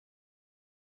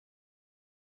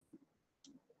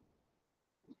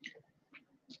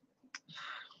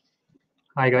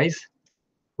Hi guys,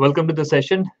 welcome to the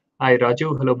session. Hi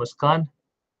Raju, hello Muskan,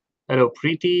 hello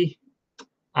Preeti,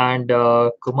 and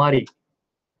Kumari,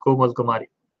 Komal Kumari.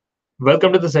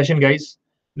 Welcome to the session, guys.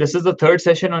 This is the third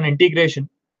session on integration,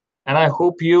 and I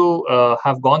hope you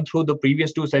have gone through the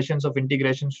previous two sessions of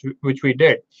integrations which we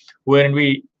did, wherein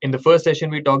in the first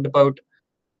session we talked about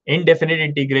indefinite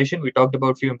integration. We talked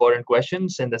about few important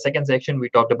questions. In the second section, we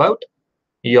talked about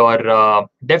your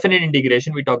definite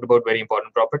integration. We talked about very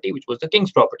important property, which was the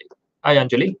King's property. Hi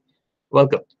Anjali,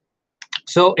 welcome.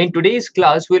 So in today's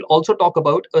class, we'll also talk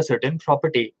about a certain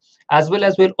property, as well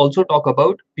as we'll also talk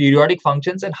about periodic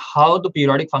functions and how the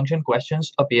periodic function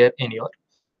questions appear in your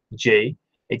JEE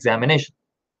examination.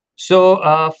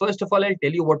 So first of all, I'll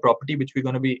tell you what property which we're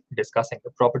going to be discussing.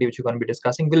 The property which we're going to be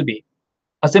discussing will be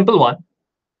a simple one,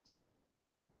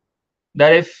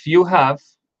 that if you have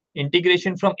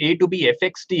integration from a to b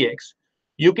fx dx,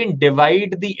 you can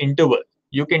divide the interval.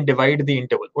 You can divide the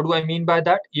interval. What do I mean by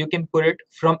that? You can put it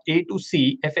from a to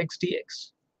c fx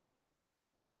dx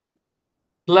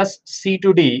plus c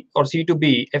to d or c to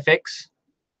b fx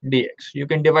dx. You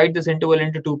can divide this interval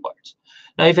into two parts.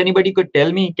 Now, if anybody could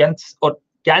tell me,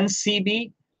 can c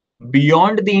be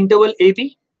beyond the interval ab?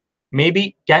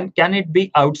 Maybe can it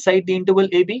be outside the interval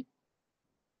ab?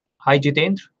 Hi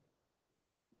Jitendra.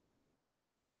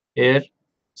 Here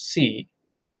c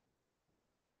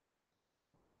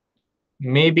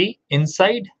may be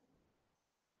inside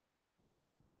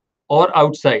or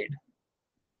outside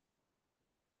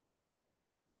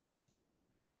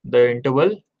the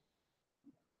interval,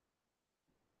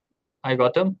 I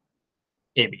got them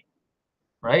AB,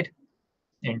 right?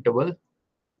 Interval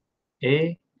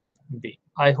A, B.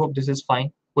 I hope this is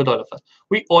fine with all of us.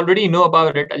 We already know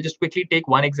about it. I'll just quickly take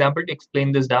one example to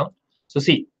explain this down. So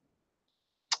see,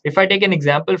 if I take an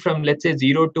example from, let's say,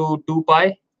 0 to 2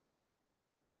 pi,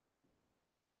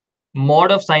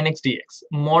 mod of sin x dx,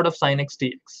 mod of sin x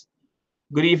dx.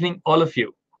 Good evening, all of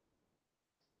you.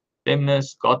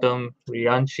 Timnus, Gautam,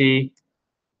 Riyanshi,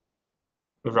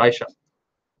 Raisha.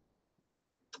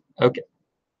 Okay.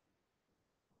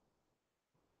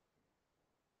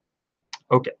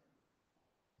 Okay.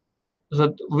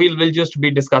 So we'll just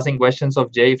be discussing questions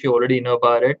of J. If you already know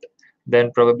about it,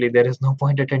 then probably there is no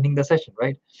point attending the session,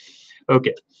 right?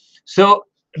 Okay. So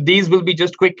these will be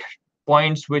just quick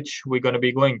points which we're going to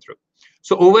be going through.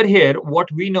 So over here,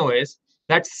 what we know is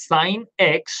that sin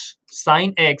x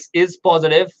is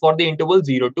positive for the interval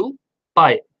 0 to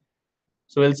pi.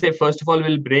 So we'll say, first of all,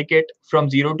 we'll break it from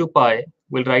 0 to pi.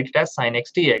 We'll write it as sin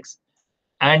x dx.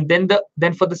 And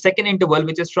then for the second interval,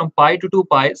 which is from pi to 2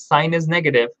 pi, sine is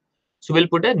negative. So we'll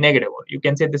put a negative one. You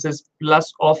can say this is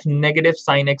plus of negative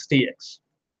sin x dx,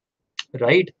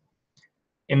 right?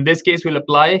 In this case, we'll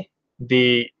apply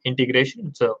the integration.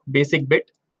 It's a basic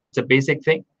bit. It's a basic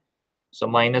thing. So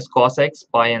minus cos x,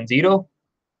 pi and 0.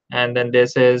 And then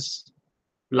this is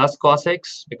plus cos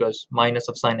x, because minus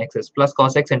of sin x is plus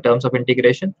cos x in terms of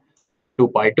integration, 2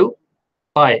 pi to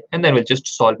pi. And then we'll just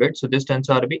solve it. So this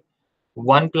turns out to be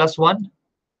 1 plus 1.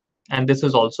 And this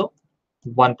is also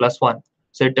 1 plus 1.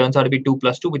 So it turns out to be 2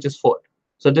 plus 2, which is 4.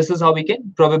 So this is how we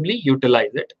can probably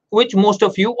utilize it, which most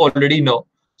of you already know.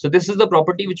 So this is the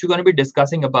property which we're going to be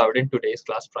discussing about in today's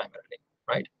class primarily,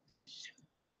 right?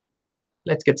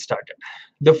 Let's get started.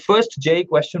 The first JEE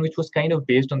question, which was kind of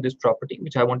based on this property,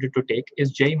 which I wanted to take,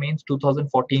 is JEE Mains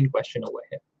 2014 question over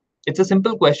here. It's a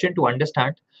simple question to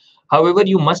understand. However,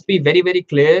 you must be very, very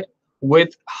clear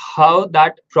with how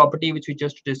that property which we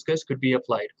just discussed could be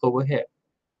applied over here.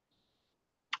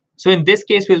 So in this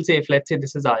case, we'll say, if let's say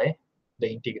this is I, the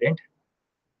integrand,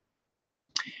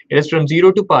 it is from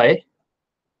 0 to pi.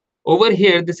 Over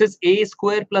here, this is a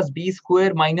square plus b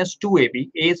square minus 2ab,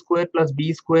 a square plus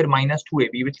b square minus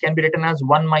 2ab, which can be written as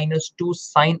 1 minus 2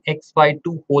 sine x by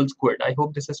 2 whole squared. I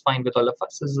hope this is fine with all of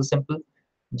us. This is a simple,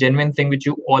 genuine thing which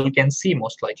you all can see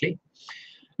most likely.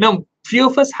 Now, few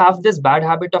of us have this bad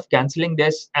habit of cancelling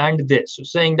this and this, so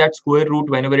saying that square root,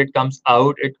 whenever it comes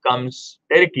out, it comes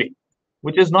directly,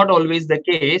 which is not always the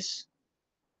case,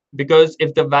 because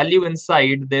if the value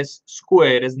inside this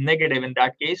square is negative, in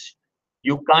that case,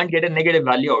 you can't get a negative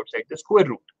value outside the square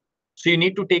root. So you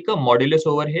need to take a modulus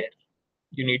over here.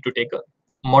 You need to take a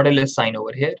modulus sign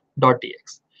over here, dot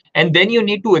dx. And then you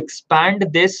need to expand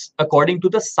this according to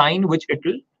the sign which it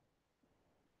will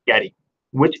carry,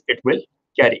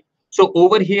 So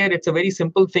over here, it's a very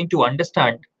simple thing to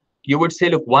understand. You would say,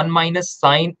 look, 1 minus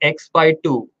sine x by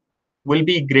 2 will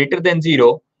be greater than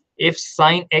 0 if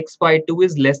sine x by 2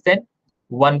 is less than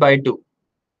 1 by 2,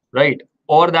 right?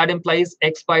 Or that implies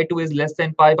x by 2 is less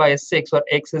than pi by 6, or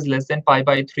x is less than pi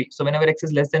by 3. So whenever x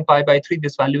is less than pi by 3,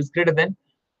 this value is greater than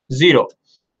 0.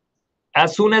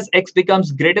 As soon as x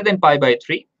becomes greater than pi by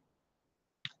 3,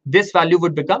 this value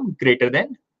would become greater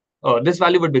than, this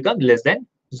value would become less than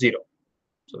 0.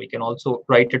 So we can also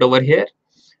write it over here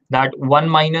that 1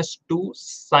 minus 2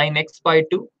 sine x by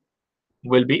 2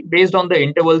 will be based on the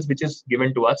intervals which is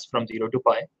given to us from 0 to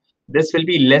pi. This will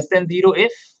be less than 0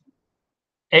 if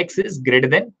x is greater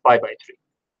than pi by 3.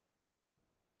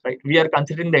 Right? We are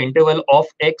considering the interval of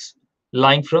x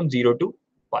lying from 0 to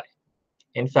pi.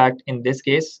 In fact, in this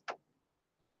case,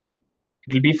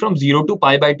 it will be from 0 to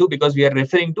pi by 2 because we are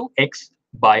referring to x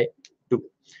by 2.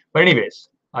 But anyways,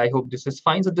 I hope this is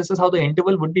fine. So this is how the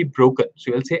interval would be broken.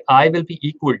 So you'll say I will be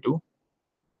equal to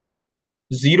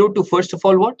 0 to, first of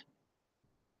all, what?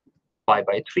 Pi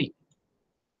by 3.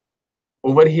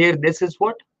 Over here, this is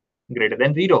what? Greater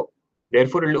than 0.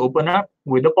 Therefore, it will open up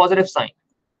with a positive sign.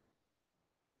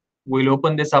 We'll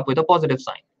open this up with a positive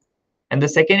sign. And the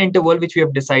second interval which we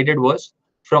have decided was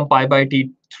from pi by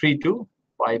 3 to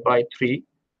pi by 3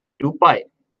 to pi,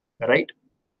 right?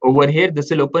 Over here,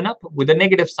 this will open up with a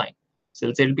negative sign. So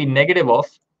it will be negative of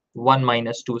 1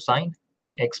 minus 2 sine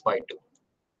x by 2.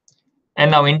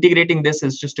 And now integrating this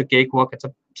is just a cakewalk. It's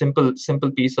a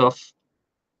simple piece of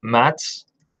maths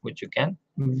which you can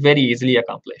very easily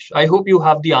accomplish. I hope you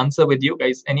have the answer with you,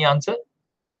 guys. Any answer?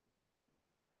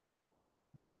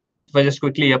 If I just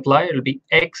quickly apply, it will be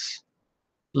x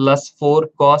plus 4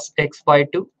 cos x by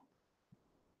 2.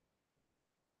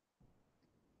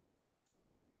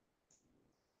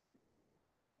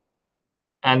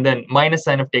 And then minus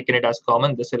sign, I've taken it as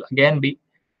common. This will again be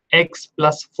x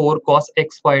plus 4 cos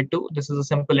x by 2. This is a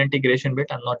simple integration bit.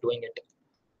 I'm not doing it.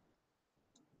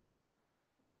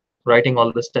 Writing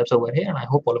all the steps over here, and I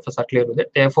hope all of us are clear with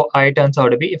it. Therefore, I turns out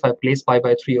to be, if I place pi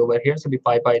by 3 over here, so it'll be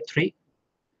pi by 3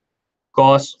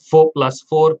 cos 4 plus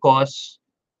 4 cos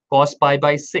pi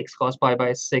by 6, cos pi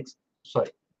by 6, sorry,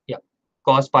 yeah,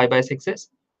 cos pi by 6 is,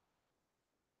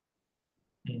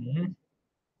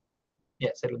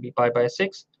 yes, it'll be pi by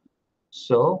 6.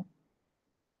 So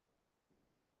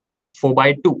 4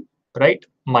 by 2, right?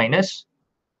 Minus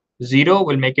 0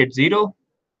 will make it 0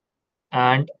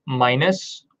 and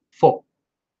minus 4.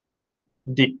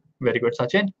 D. Very good,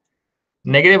 Sachin.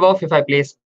 Negative of, if I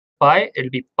place pi,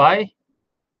 it'll be pi.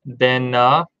 Then,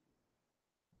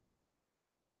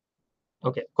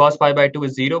 okay, cos pi by 2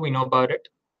 is 0. We know about it.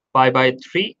 Pi by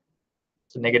 3.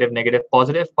 So negative, negative,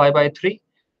 positive, pi by 3.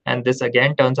 And this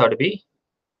again turns out to be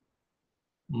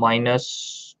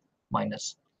minus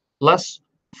plus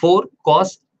 4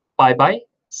 cos pi by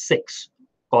 6.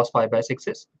 Cos pi by 6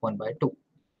 is 1 by 2.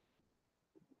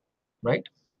 Right?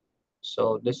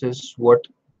 So this is what,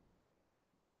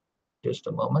 just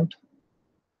a moment.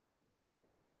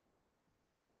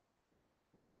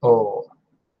 Oh,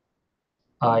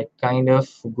 I kind of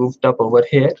goofed up over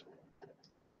here.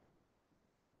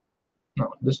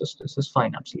 No, this is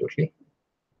fine, absolutely.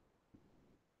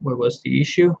 Where was the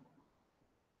issue?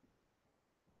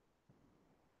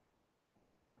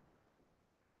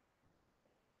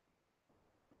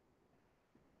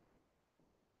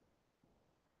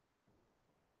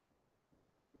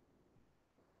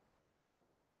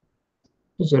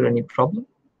 Is there any problem?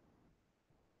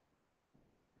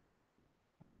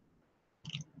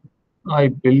 I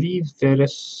believe there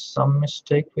is some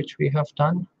mistake which we have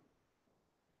done.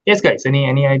 Yes, guys,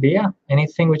 any idea?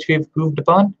 Anything which we've goofed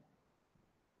upon?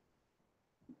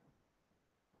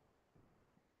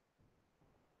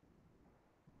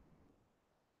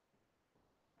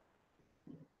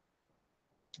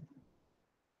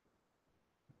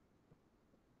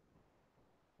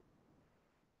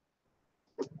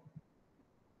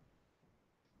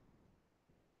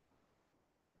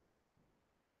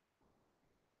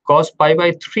 Cos pi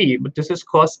by 3, but this is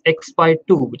cos x by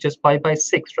 2, which is pi by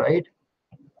 6, right?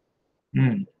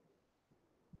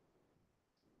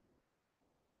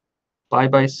 Pi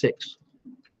by 6.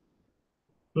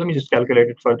 Let me just calculate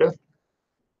it further.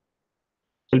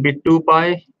 It'll be 2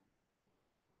 pi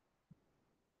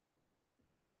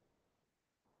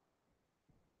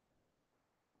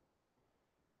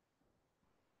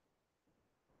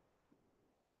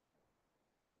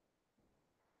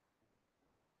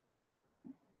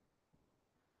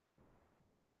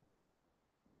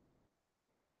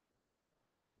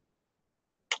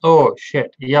Oh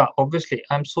shit. Yeah, obviously.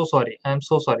 I'm so sorry. I'm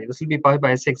so sorry. This will be pi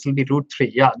by 6. Will be root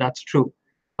 3. Yeah, that's true.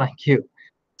 Thank you.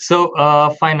 So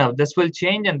fine now. This will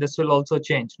change and this will also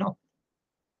change. No.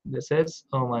 This is,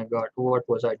 oh my god, what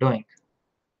was I doing?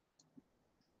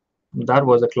 That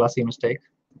was a classy mistake.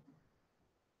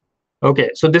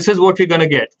 Okay, so this is what we're gonna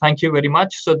get. Thank you very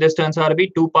much. So this turns out to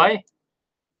be 2 pi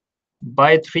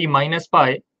by 3 minus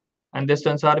pi, and this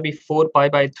turns out to be 4 pi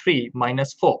by 3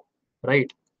 minus 4,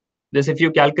 right? This, if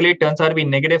you calculate, turns out to be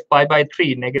negative pi by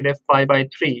 3, negative pi by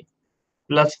 3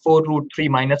 plus 4 root 3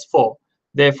 minus 4.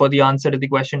 Therefore, the answer to the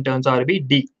question turns out to be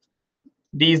D.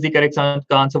 D is the correct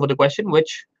answer for the question,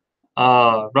 which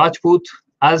Rajput,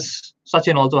 as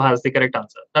Sachin, also has the correct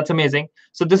answer. That's amazing.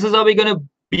 So this is how we're going to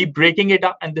be breaking it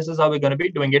up, and this is how we're going to be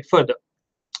doing it further.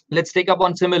 Let's take up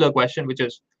one similar question,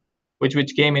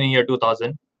 which came in year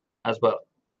 2000 as well.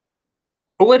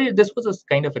 Over here, this was a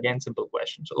kind of, again, simple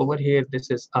question. So over here, this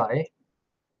is I.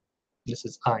 This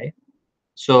is I.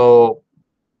 So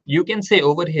you can say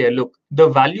over here, look, the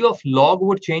value of log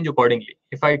would change accordingly.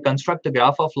 If I construct the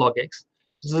graph of log x,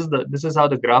 this is how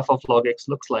the graph of log x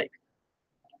looks like.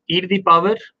 E to the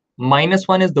power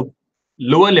 -1 is the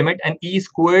lower limit, and e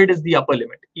squared is the upper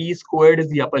limit. E squared is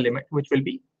the upper limit, which will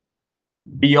be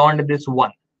beyond this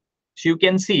 1. So you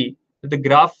can see that the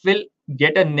graph will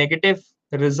get a negative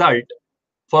result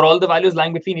for all the values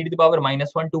lying between e to the power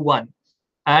 -1 to 1,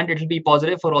 and it will be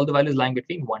positive for all the values lying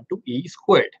between 1 to e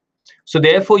squared. So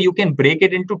therefore, you can break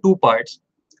it into two parts.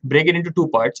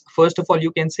 First of all,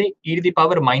 you can say e to the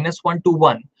power -1 to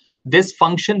 1. This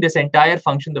function, this entire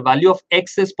function, the value of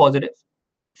x is positive.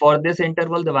 For this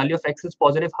interval, the value of x is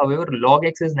positive. However, log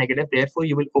x is negative. Therefore,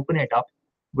 you will open it up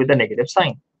with a negative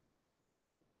sign.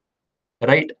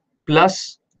 Right?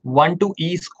 Plus 1 to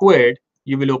e squared,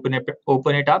 you will open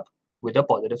it up with a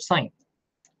positive sign.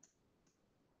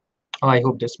 I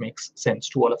hope this makes sense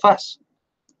to all of us.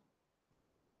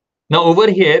 Now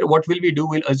over here, what will we do?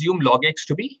 We'll assume log x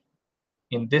to be,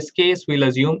 in this case, we'll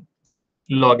assume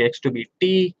log x to be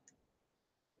t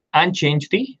and change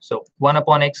the, so 1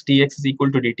 upon x dx is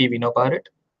equal to dt, we know about it.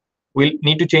 We'll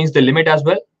need to change the limit as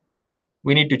well.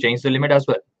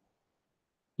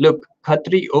 Look,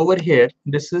 Khatri, over here,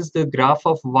 this is the graph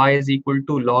of y is equal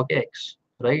to log x,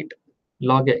 right?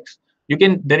 Log x. You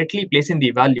can directly place in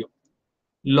the value.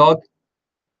 Log,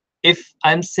 if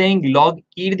I'm saying log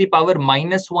e to the power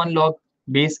 -1 log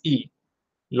base e,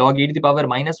 log e to the power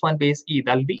 -1 base e,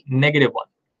 that'll be -1.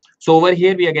 So over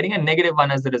here, we are getting a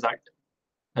 -1 as the result,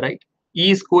 right?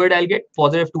 E squared, I'll get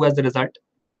 +2 as the result.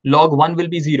 Log 1 will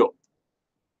be 0,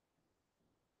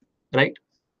 right?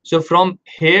 So from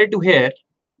here to here,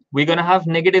 we're going to have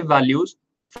negative values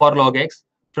for log x.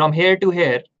 From here to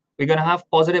here, we're going to have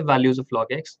positive values of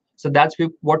log x. So that's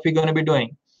what we're going to be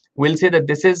doing. We'll say that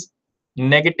this is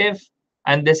negative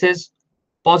and this is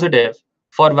positive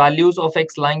for values of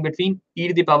x lying between e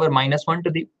to the power -1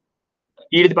 to the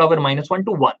e to the power -1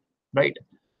 to 1, right?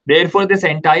 Therefore, this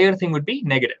entire thing would be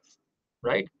negative,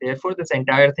 right? Therefore, this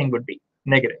entire thing would be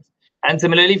negative. And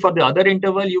similarly, for the other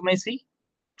interval, you may see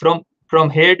from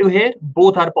here to here,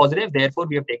 both are positive. Therefore,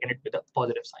 we have taken it with a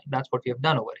positive sign. That's what we have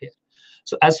done over here.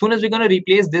 So as soon as we're going to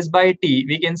replace this by t,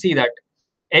 we can see that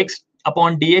x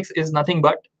upon dx is nothing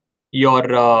but your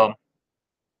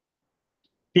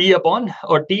t upon,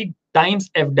 or t times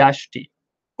f dash t.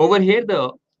 Over here,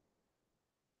 the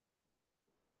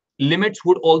limits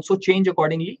would also change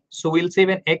accordingly. So we'll say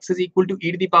when x is equal to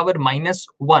e to the power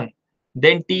 -1,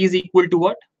 then t is equal to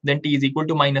what? Then t is equal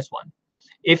to -1.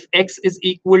 If x is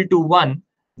equal to 1,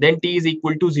 then t is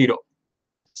equal to 0.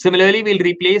 Similarly, we'll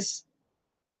replace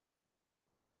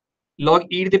log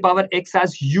e to the power x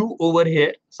as u over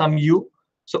here, some u.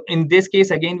 So in this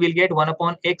case, again, we'll get 1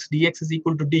 upon x dx is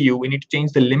equal to du. We need to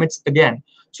change the limits again.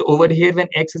 So over here, when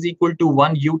x is equal to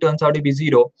 1, u turns out to be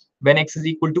 0. When x is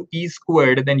equal to e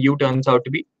squared, then u turns out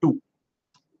to be 2.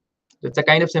 It's a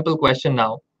kind of simple question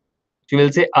now. So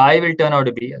we'll say I will turn out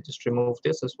to be, I'll just remove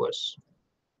this as worse.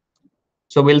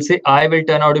 So we'll say I will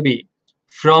turn out to be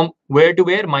from where to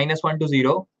where? -1 to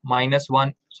 0,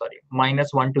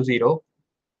 -1 to 0.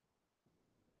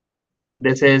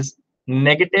 This is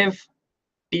negative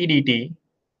t dt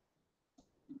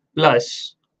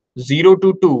plus 0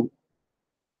 to 2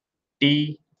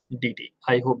 t dt.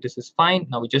 I hope this is fine.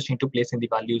 Now we just need to place in the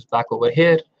values back over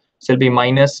here. So it'll be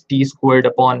minus t squared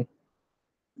upon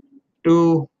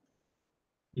 2,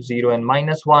 0 and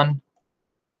 -1,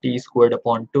 t squared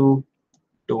upon 2,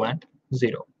 2 and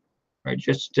 0. Right,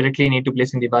 just directly need to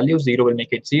place in the values. 0 will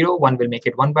make it 0, 1 will make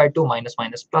it 1 by 2, minus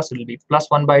plus, it will be plus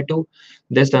 1 by 2.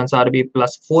 This turns out to be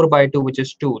plus 4 by 2, which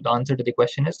is 2. The answer to the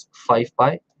question is 5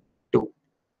 by 2,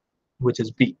 which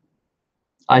is B.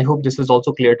 I hope this is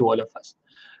also clear to all of us.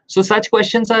 So such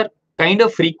questions are kind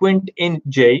of frequent in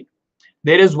JEE.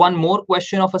 There is one more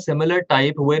question of a similar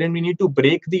type wherein we need to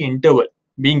break the interval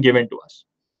being given to us.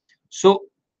 So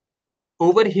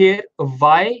over here,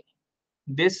 why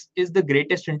this is the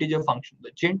greatest integer function,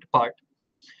 the gint part.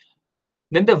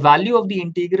 Then the value of the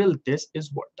integral, this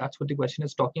is what? That's what the question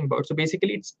is talking about. So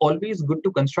basically, it's always good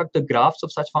to construct the graphs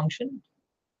of such function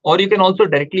Or you can also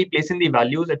directly place in the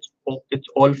values. It's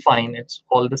all fine. It's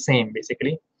all the same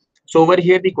basically. So over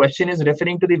here, the question is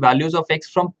referring to the values of x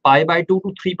from pi by 2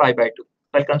 to 3 pi by 2.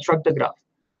 I'll construct the graph.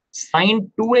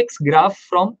 Sine 2x graph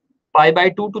from pi by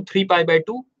 2 to 3 pi by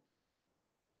 2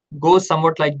 goes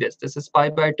somewhat like this. This is pi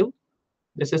by 2.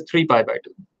 This is 3 pi by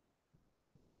 2.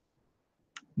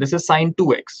 This is sine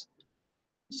 2x.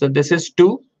 So this is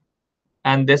 2.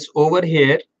 And this over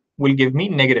here will give me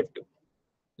 -2.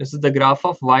 This is the graph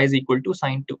of y is equal to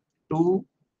sine 2. 2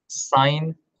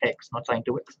 sine x, not sine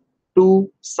 2x.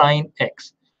 2 sine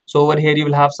x. So over here you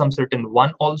will have some certain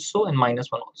 1 also and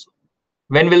 -1 also.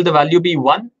 When will the value be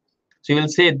 1? So you will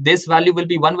say this value will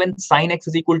be 1 when sine x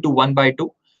is equal to 1 by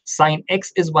 2. Sine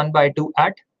x is 1 by 2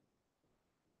 at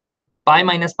pi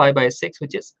minus pi by 6,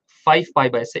 which is 5 pi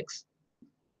by 6.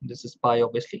 This is pi,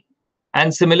 obviously.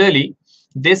 And similarly,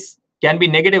 this can be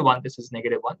 -1. This is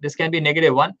 -1. This can be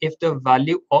 -1 if the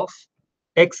value of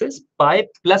x is pi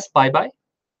plus pi by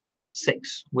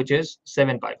 6, which is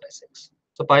 7 pi by 6.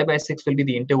 So pi by 6 will be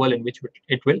the interval in which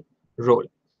it will roll.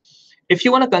 If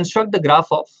you want to construct the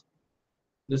graph of,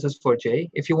 this is for J,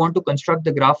 if you want to construct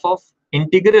the graph of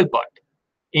integral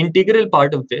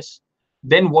part of this,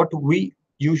 then what we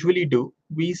usually do,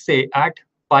 we say at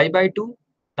pi by 2,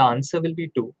 the answer will be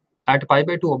 2. At pi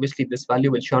by 2, obviously, this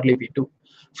value will surely be 2.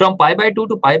 From pi by 2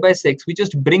 to pi by 6, we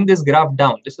just bring this graph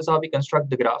down. This is how we construct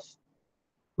the graph.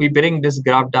 We bring this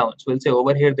graph down. So we'll say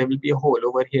over here, there will be a hole.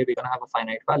 Over here, we're going to have a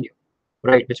finite value,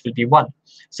 right, which will be 1.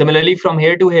 Similarly, from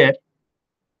here to here,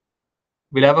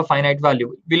 we'll have a finite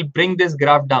value. We'll bring this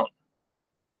graph down.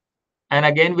 And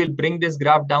again, we'll bring this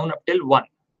graph down up till 1.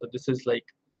 So this is like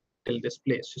till this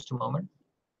place. Just a moment.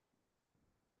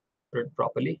 Put it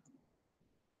properly.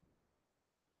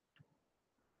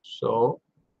 So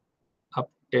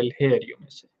up till here, you may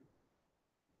say.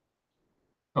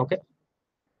 Okay.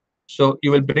 So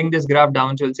you will bring this graph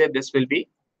down. So you'll say this will be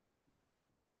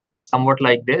somewhat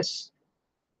like this.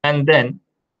 And then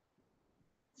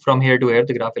from here to here,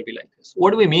 the graph will be like this.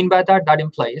 What do we mean by that? That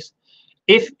implies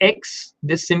if x,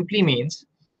 this simply means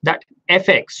that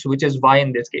fx, which is y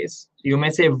in this case, you may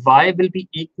say y will be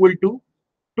equal to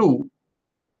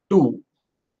 2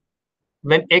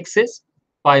 when x is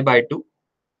pi by 2.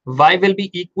 Y will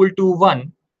be equal to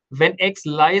 1 when x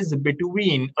lies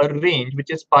between a range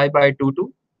which is pi by 2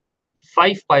 to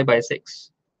 5 pi by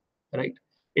 6, right?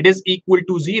 It is equal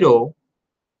to 0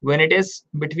 when it is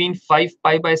between 5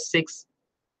 pi by 6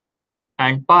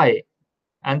 and pi.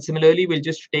 And similarly, we'll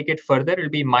just take it further. It'll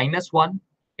be -1.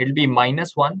 It'll be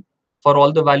 -1 for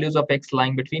all the values of x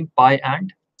lying between pi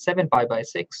and 7 pi by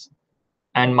 6,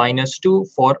 and -2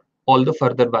 for all the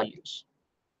further values.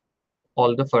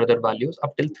 All the further values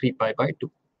up till 3 pi by 2.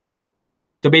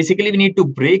 So basically, we need to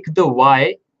break the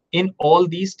y in all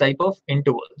these type of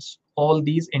intervals, all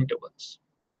these intervals.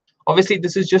 Obviously,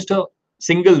 this is just a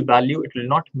single value. It will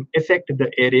not affect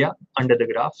the area under the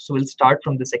graph. So we'll start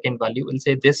from the second value. We'll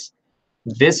say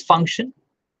this function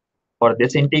or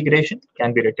this integration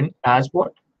can be written as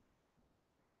what?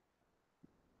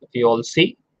 We all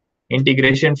see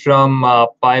integration from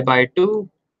pi by 2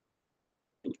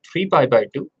 to 3 pi by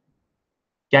 2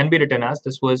 can be written as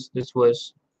this was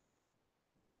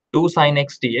 2 sine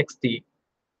x dx, the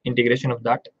integration of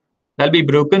that. That'll be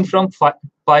broken from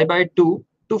pi by 2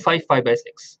 to 5 pi by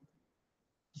 6.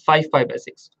 5 pi by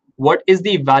 6. What is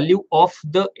the value of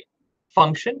the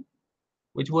function,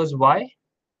 which was y?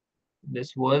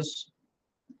 This was,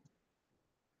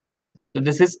 so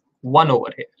this is 1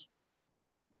 over here,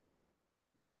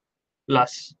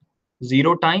 plus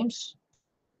 0 times.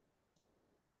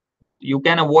 You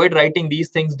can avoid writing these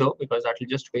things though, because that will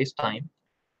just waste time.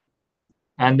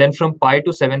 And then from pi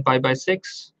to 7 pi by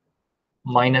 6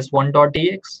 minus 1 dot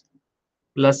dx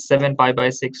plus 7 pi by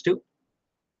 6 to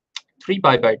 3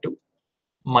 pi by 2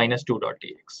 minus 2 dot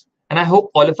dx. And I hope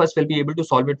all of us will be able to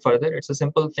solve it further. It's a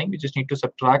simple thing. We just need to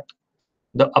subtract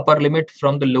the upper limit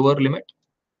from the lower limit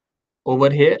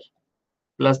over here.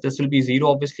 Plus this will be 0,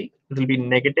 obviously. It will be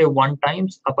 -1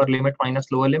 times upper limit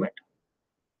minus lower limit,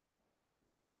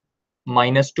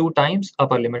 minus 2 times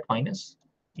upper limit minus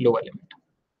lower limit.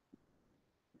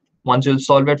 Once you'll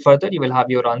solve it further, you will have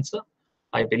your answer.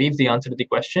 I believe the answer to the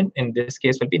question in this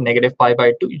case will be -pi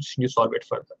by 2. You solve it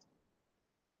further.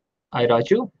 I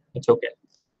Raju, it's okay.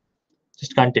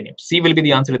 Just continue. C will be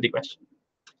the answer to the question.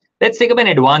 Let's take up an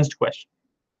advanced question.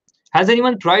 Has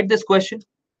anyone tried this question?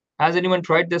 Has anyone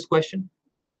tried this question?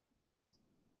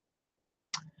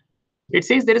 It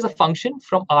says there is a function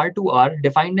from R to R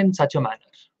defined in such a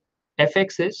manner.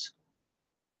 Fx is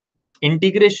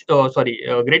integration,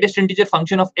 greatest integer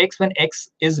function of x when x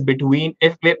is between,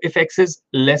 if x is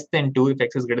less than 2, if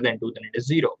x is greater than 2, then it is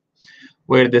 0,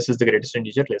 where this is the greatest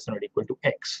integer less than or equal to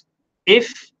x.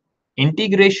 If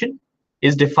integration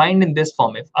is defined in this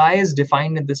form, if I is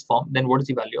defined in this form, then what is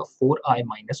the value of 4i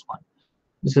minus 1?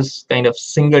 This is kind of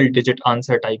single digit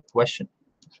answer type question.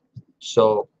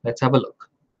 So let's have a look.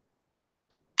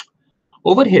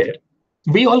 Over here,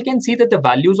 we all can see that the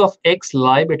values of x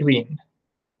lie between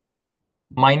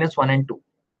 -1 and 2,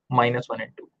 -1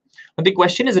 and 2. Now the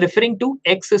question is referring to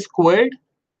x squared,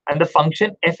 and the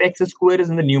function fx squared is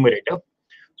in the numerator.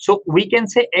 So we can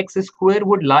say x squared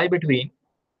would lie between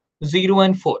 0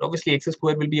 and 4. Obviously, x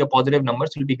squared will be a positive number,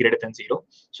 so it will be greater than 0.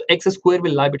 So x squared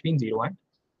will lie between 0 and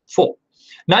 4.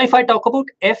 Now, if I talk about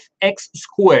fx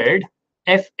squared,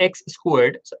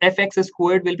 so fx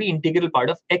squared will be integral part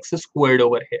of x squared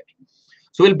over here.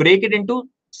 So we'll break it into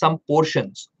some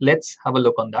portions. Let's have a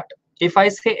look on that. If I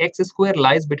say x squared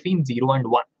lies between 0 and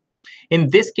 1, in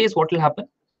this case, what will happen?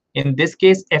 In this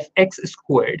case, fx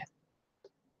squared,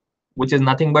 which is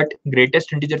nothing but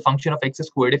greatest integer function of x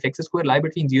squared. If x squared lie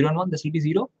between 0 and 1, this will be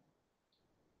 0.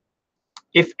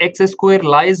 If x squared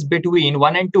lies between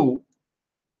 1 and 2,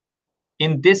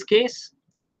 in this case,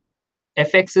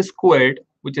 fx squared,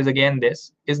 which is again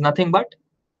this, is nothing but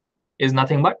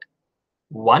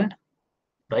 1,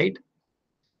 right?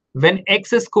 When x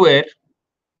squared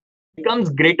becomes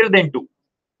greater than 2,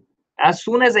 as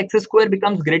soon as x squared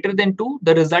becomes greater than 2,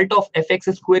 the result of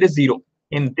fx squared is 0.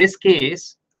 In this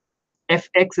case,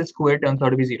 fx squared turns out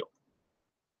to be 0.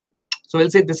 So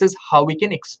we'll say this is how we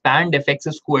can expand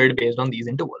fx squared based on these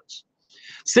intervals.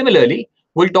 Similarly,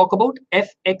 we'll talk about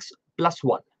fx plus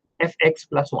 1. Fx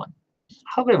plus 1.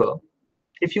 However,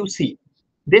 if you see,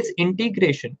 this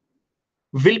integration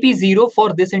will be 0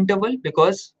 for this interval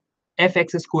because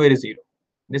fx squared is 0.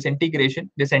 This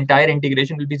entire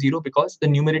integration will be 0 because the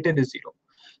numerator is 0.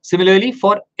 Similarly,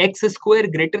 for x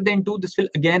squared greater than 2, this will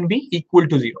again be equal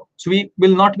to 0. So we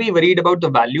will not be worried about the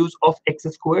values of x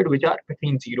squared, which are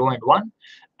between 0 and 1.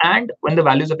 And when the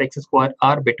values of x squared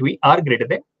are greater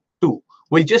than 2,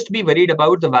 we'll just be worried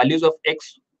about the values of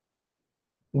x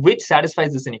which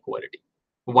satisfies this inequality.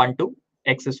 1 to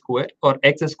x squared, or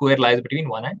x squared lies between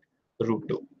 1 and root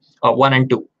 2, or 1 and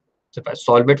 2. So if I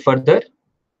solve it further,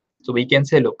 so we can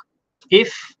say, look,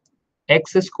 if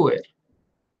x squared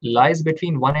lies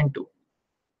between 1 and 2,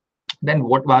 then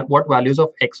what values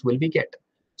of x will we get?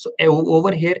 So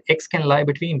over here, x can lie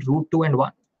between root 2 and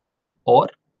 1, or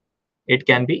it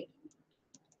can be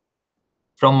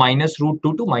from minus root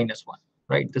 2 to minus 1,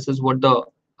 right? This is what the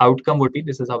outcome would be.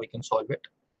 This is how we can solve it.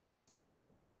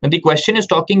 And the question is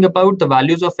talking about the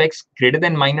values of x greater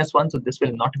than -1, so this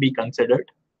will not be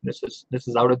considered. This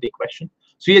is out of the question.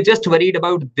 So we are just worried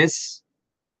about this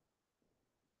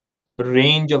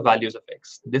range of values of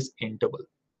x, this interval.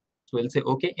 So we'll say,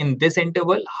 okay, in this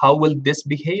interval, how will this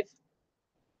behave?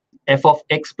 F of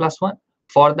x plus 1.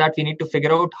 For that, we need to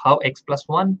figure out how x plus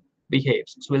 1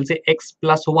 behaves. So we'll say x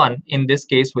plus 1 in this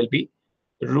case will be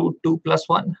root 2 plus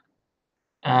 1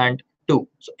 and 2.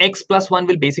 So x plus 1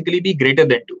 will basically be greater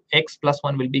than 2. X plus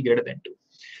 1 will be greater than 2.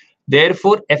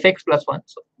 Therefore, fx plus 1.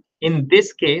 So in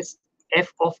this case,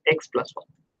 f of x plus 1.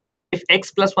 If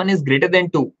x plus 1 is greater than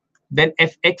 2, then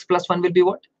fx plus 1 will be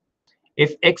what?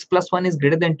 If x plus 1 is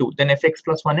greater than 2, then fx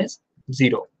plus 1 is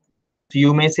 0. So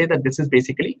you may say that this is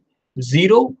basically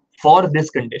 0 for this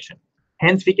condition.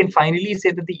 Hence, we can finally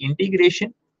say that the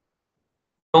integration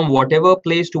from whatever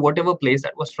place to whatever place,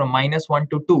 that was from -1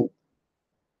 to 2,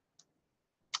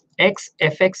 x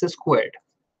fx squared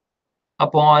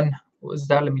upon, what was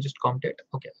that? Let me just count it.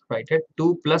 Okay, write it.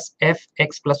 2 plus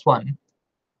fx plus 1.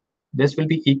 This will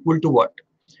be equal to what?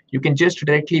 You can just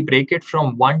directly break it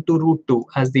from 1 to root 2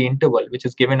 as the interval, which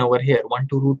is given over here, 1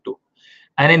 to root 2.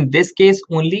 And in this case,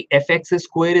 only fx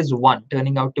squared is 1,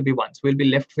 turning out to be 1. So we'll be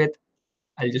left with,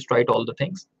 I'll just write all the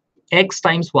things. X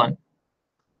times 1,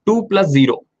 2 plus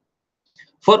 0.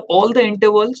 For all the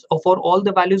intervals, or for all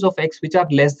the values of x which are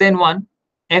less than 1,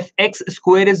 fx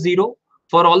squared is 0.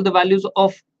 For all the values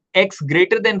of x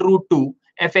greater than root 2,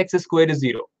 fx squared is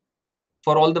 0.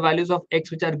 For all the values of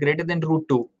x which are greater than root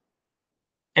 2,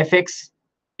 fx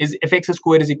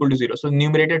squared is equal to 0. So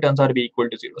numerator turns out to be equal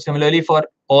to 0. Similarly, for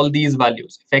all these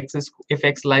values, if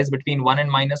x lies between 1 and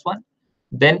 -1,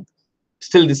 then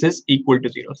still this is equal to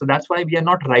 0. So that's why we are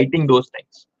not writing those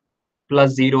things.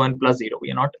 Plus 0 and plus 0.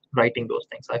 We are not writing those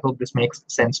things. I hope this makes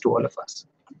sense to all of us.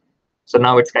 So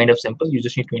now it's kind of simple. You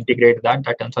just need to integrate that.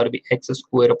 That turns out to be x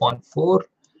squared upon 4.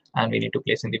 And we need to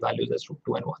place in the values as root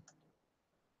 2 and 1.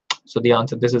 So the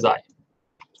answer, this is I.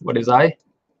 So what is I?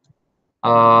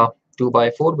 2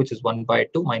 by 4, which is 1 by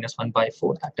 2 minus 1 by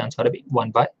 4. That turns out to be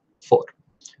 1 by 4.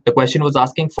 The question was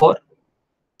asking for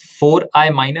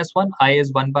 4i minus 1. I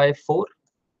is 1 by 4.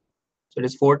 So it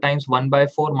is 4 times 1 by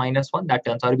 4 minus 1. That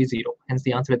turns out to be 0. Hence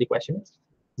the answer to the question is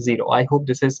 0. I hope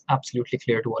this is absolutely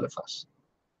clear to all of us.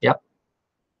 Yeah.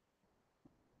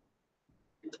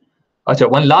 Achha,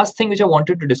 one last thing which I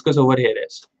wanted to discuss over here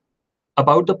is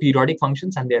about the periodic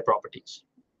functions and their properties.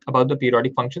 About the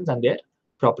periodic functions and their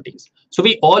properties. So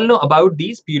we all know about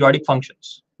these periodic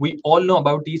functions. We all know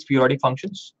about these periodic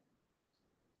functions.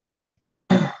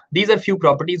 These are few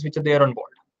properties which are there on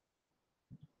board.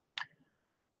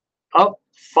 A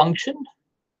function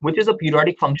which is a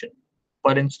periodic function.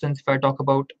 For instance, if I talk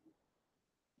about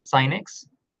sine x,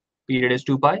 period is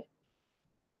 2 pi.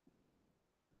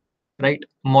 Right?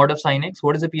 Mod of sine x.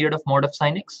 What is the period of mod of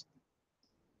sine x?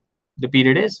 The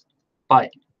period is pi.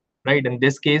 Right? In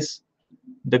this case,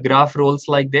 the graph rolls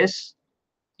like this.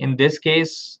 In this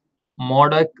case,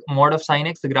 mod of sine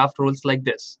x, the graph rolls like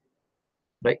this.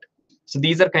 Right? So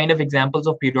these are kind of examples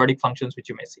of periodic functions which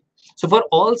you may see. So for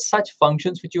all such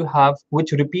functions which you have,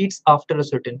 which repeats after a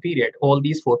certain period, all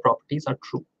these four properties are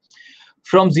true.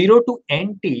 From 0 to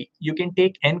nt, you can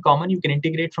take n common, you can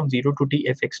integrate from 0 to t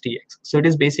fx dx. So it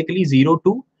is basically 0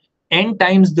 to n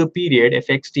times the period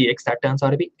fx dx. That turns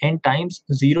out to be n times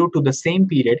 0 to the same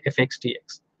period fx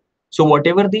dx. So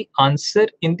whatever the answer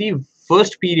in the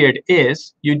first period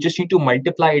is, you just need to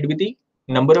multiply it with the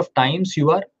number of times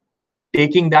you are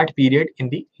taking that period in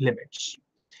the limits.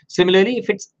 Similarly, if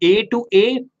it's a to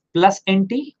a plus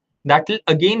nt, that will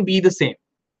again be the same.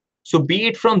 So be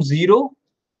it from 0,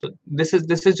 so this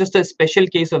is just a special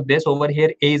case of this. Over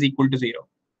here, a is equal to 0.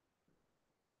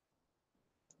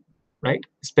 Right?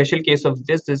 Special case of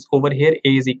this is over here,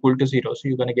 a is equal to 0. So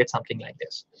you're going to get something like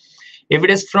this. If it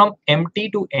is from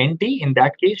mt to nt, in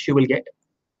that case, you will get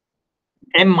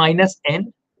m minus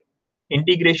n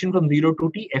integration from 0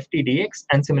 to t ft dx,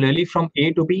 and similarly from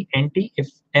a to b nt, if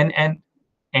n and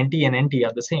nt and nt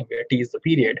are the same, where t is the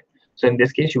period. So in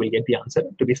this case, you will get the answer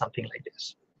to be something like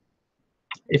this.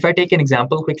 If I take an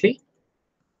example quickly,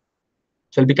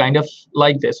 so it'll be kind of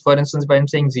like this. For instance, if I'm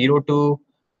saying 0 to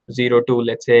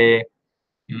let's say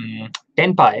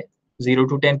 10 pi, 0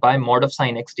 to 10 pi mod of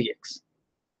sine x dx.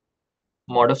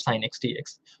 Mod of sine x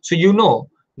dx. So you know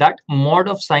that mod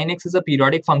of sine x is a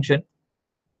periodic function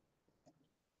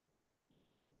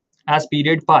as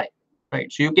period pi,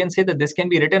 right? So you can say that this can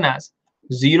be written as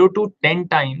 0 to 10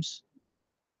 times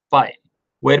pi,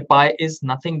 where pi is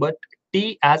nothing but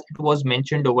t as it was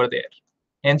mentioned over there.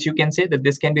 Hence, you can say that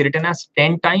this can be written as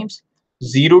 10 times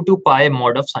 0 to pi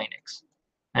mod of sine x.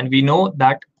 And we know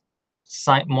that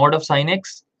mod of sine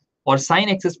x or sine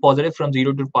x is positive from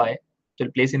 0 to pi. So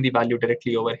we'll place in the value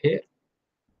directly over here.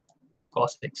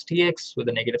 Cos x dx with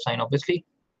a negative sign, obviously.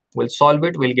 We'll solve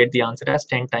it. We'll get the answer as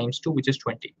 10 times 2, which is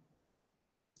 20.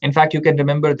 In fact, you can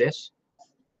remember this.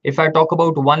 If I talk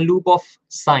about one loop of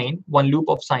sine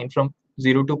from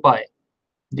 0 to pi,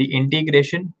 the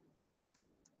integration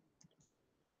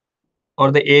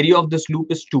or the area of this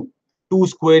loop is 2. 2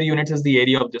 square units is the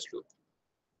area of this loop,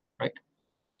 right?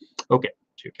 Okay,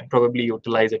 so you can probably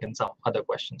utilize it in some other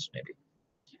questions maybe.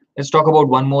 Let's talk about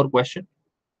one more question.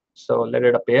 So let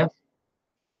it appear.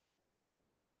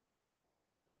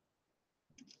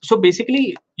 So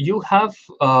basically, you have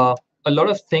a lot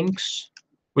of things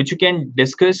which you can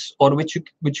discuss or which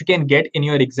you can get in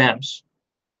your exams.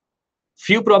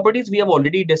 Few properties we have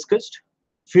already discussed.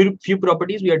 Few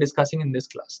properties we are discussing in this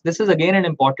class. This is again an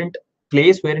important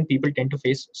place wherein people tend to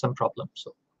face some problems.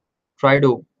 So try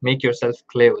to make yourself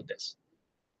clear with this.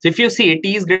 So if you see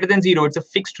t is greater than 0, it's a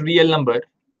fixed real number.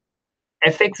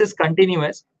 Fx is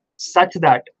continuous such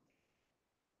that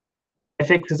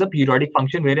fx is a periodic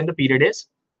function wherein the period is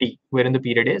t.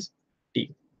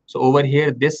 So over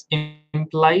here, this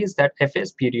implies that f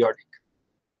is periodic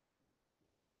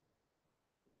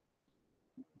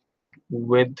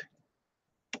with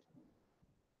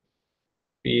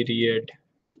period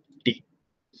t.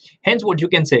 Hence, what you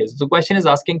can say is the question is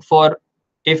asking for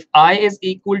if I is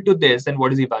equal to this, then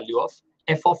what is the value of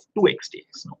f of 2x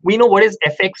dx? We know what is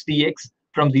fx dx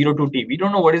from 0 to t. We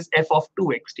don't know what is f of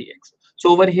 2x dx.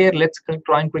 So over here, let's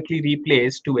try and quickly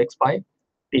replace 2x by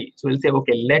t. So we'll say,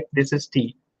 okay, let this is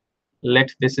t.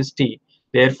 Let this is t.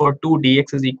 Therefore, 2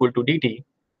 dx is equal to dt.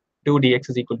 2 dx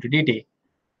is equal to dt.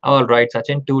 All right,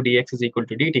 Sachin, 2 dx is equal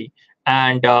to dt.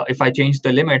 And if I change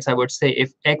the limits, I would say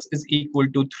if x is equal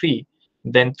to 3,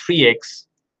 then 3x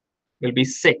will be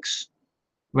 6.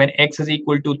 When x is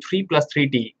equal to 3 plus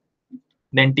 3t,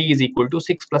 then t is equal to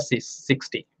 6 plus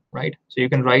 6t, right? So you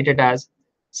can write it as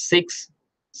 6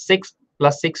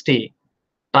 plus 6t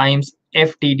times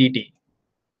FTDT.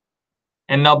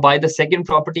 And now by the second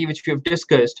property which we have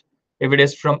discussed, if it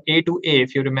is from A to A,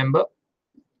 if you remember,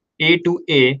 A to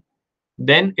A,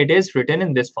 then it is written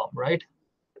in this form, right?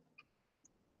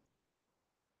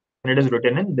 And it is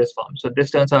written in this form. So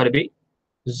this turns out to be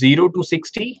 0 to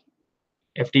 60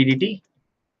 FTDT.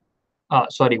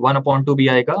 Sorry, 1 upon 2 bhi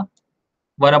aayega.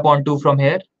 1 upon 2 from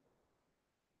here.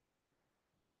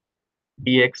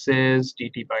 Dx is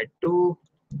dt by 2,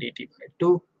 dt by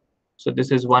 2. So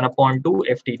this is 1 upon 2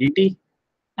 FTDT.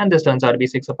 And this turns out to be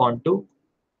 6 upon 2.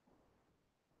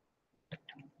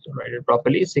 So write it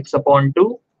properly, 6 upon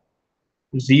 2,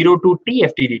 0 to t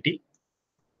FTDT.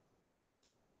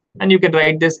 And you can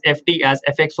write this ft as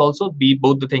fx also.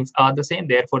 Both the things are the same.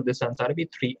 Therefore, this turns out to be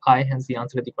 3i. Hence, the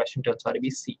answer to the question turns out to be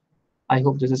C. I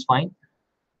hope this is fine.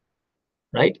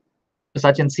 Right?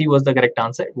 Sachin, C was the correct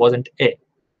answer. It wasn't A.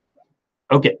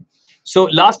 Okay. So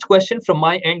last question from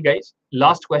my end, guys.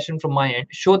 Last question from my end.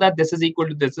 Show that this is equal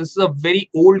to this. This is a very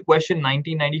old question,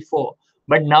 1994.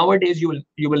 But nowadays,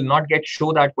 you will not get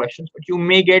show that questions, but you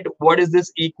may get what is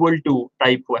this equal to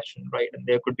type question, right? And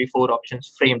there could be 4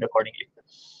 options framed accordingly.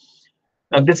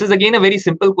 Now, this is again a very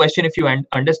simple question if you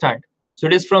understand. So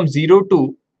it is from 0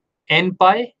 to n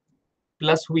pi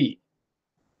plus v.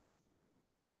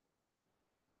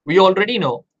 We already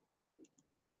know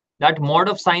that mod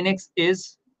of sin x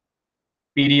is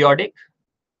periodic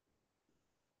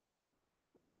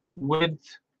with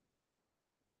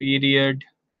period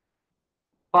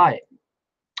pi.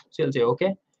 So you'll say,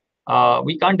 okay,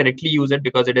 we can't directly use it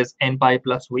because it is n pi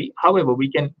plus v. However, we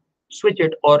can switch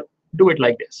it or do it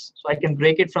like this. So I can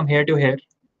break it from here to here.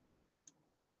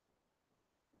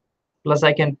 Plus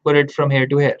I can put it from here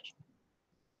to here.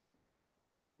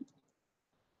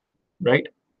 Right?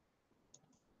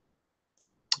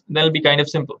 That'll be kind of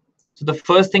simple. So the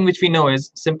first thing which we know is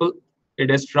simple.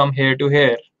 It is from here to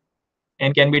here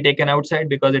and can be taken outside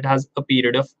because it has a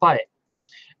period of pi.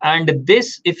 And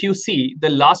this, if you see the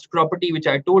last property which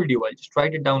I told you, I'll just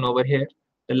write it down over here.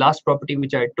 The last property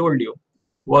which I told you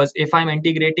was if I'm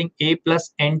integrating a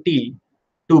plus nt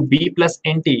to b plus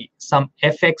nt some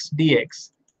fx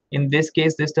dx. In this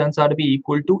case, this turns out to be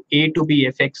equal to a to b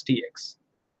fx dx.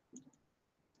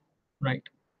 Right.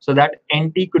 So that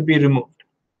nt could be removed.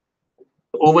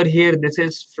 Over here, this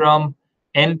is from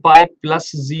n pi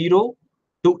plus 0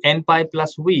 to n pi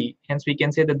plus v. Hence, we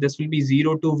can say that this will be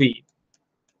 0 to v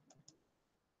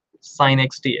sin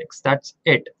x dx. That's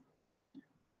it.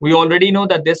 We already know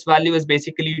that this value is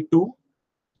basically 2.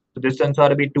 So this turns out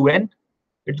to be 2n.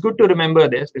 It's good to remember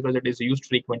this because it is used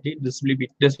frequently. This will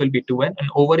be 2n. And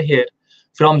over here,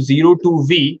 from 0 to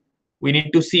v, we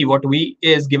need to see what v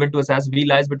is given to us as v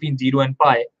lies between 0 and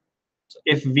pi. So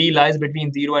if v lies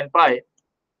between 0 and pi,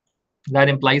 that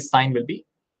implies sign will be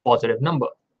positive number.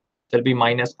 There'll be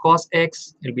minus cos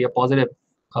x. It'll be a positive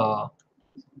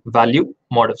value,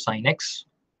 mod of sin x.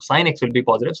 Sin x will be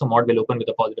positive, so mod will open with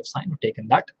a positive sign. We've taken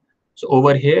that. So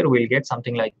over here, we'll get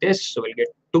something like this. So we'll get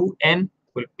 2n.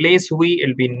 We'll place v.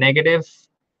 It'll be negative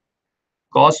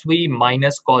cos v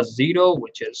minus cos 0,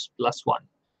 which is plus 1.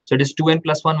 So it is 2n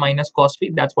plus 1 minus cos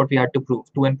v. That's what we had to prove.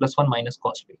 2n plus 1 minus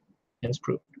cos v. Hence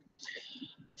proved.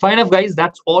 Fine enough, guys.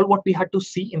 That's all what we had to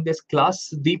see in this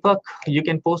class. Deepak, you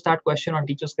can post that question on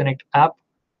Teachers Connect app.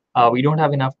 We don't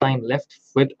have enough time left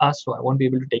with us, so I won't be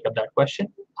able to take up that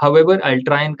question. However, I'll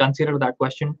try and consider that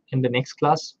question in the next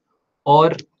class,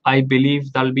 or I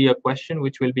believe that'll be a question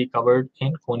which will be covered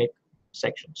in conic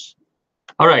sections.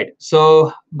 All right.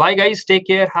 So bye, guys. Take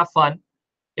care. Have fun.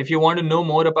 If you want to know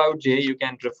more about JEE, you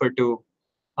can refer to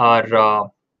our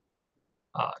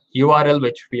URL,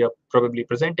 which we are probably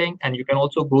presenting. And you can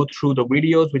also go through the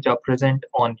videos which are present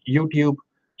on YouTube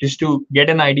just to get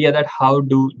an idea that how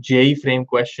do JEE frame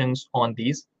questions on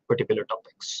these particular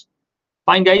topics.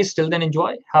 Fine, guys. Till then,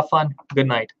 enjoy, have fun, good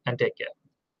night, and take care.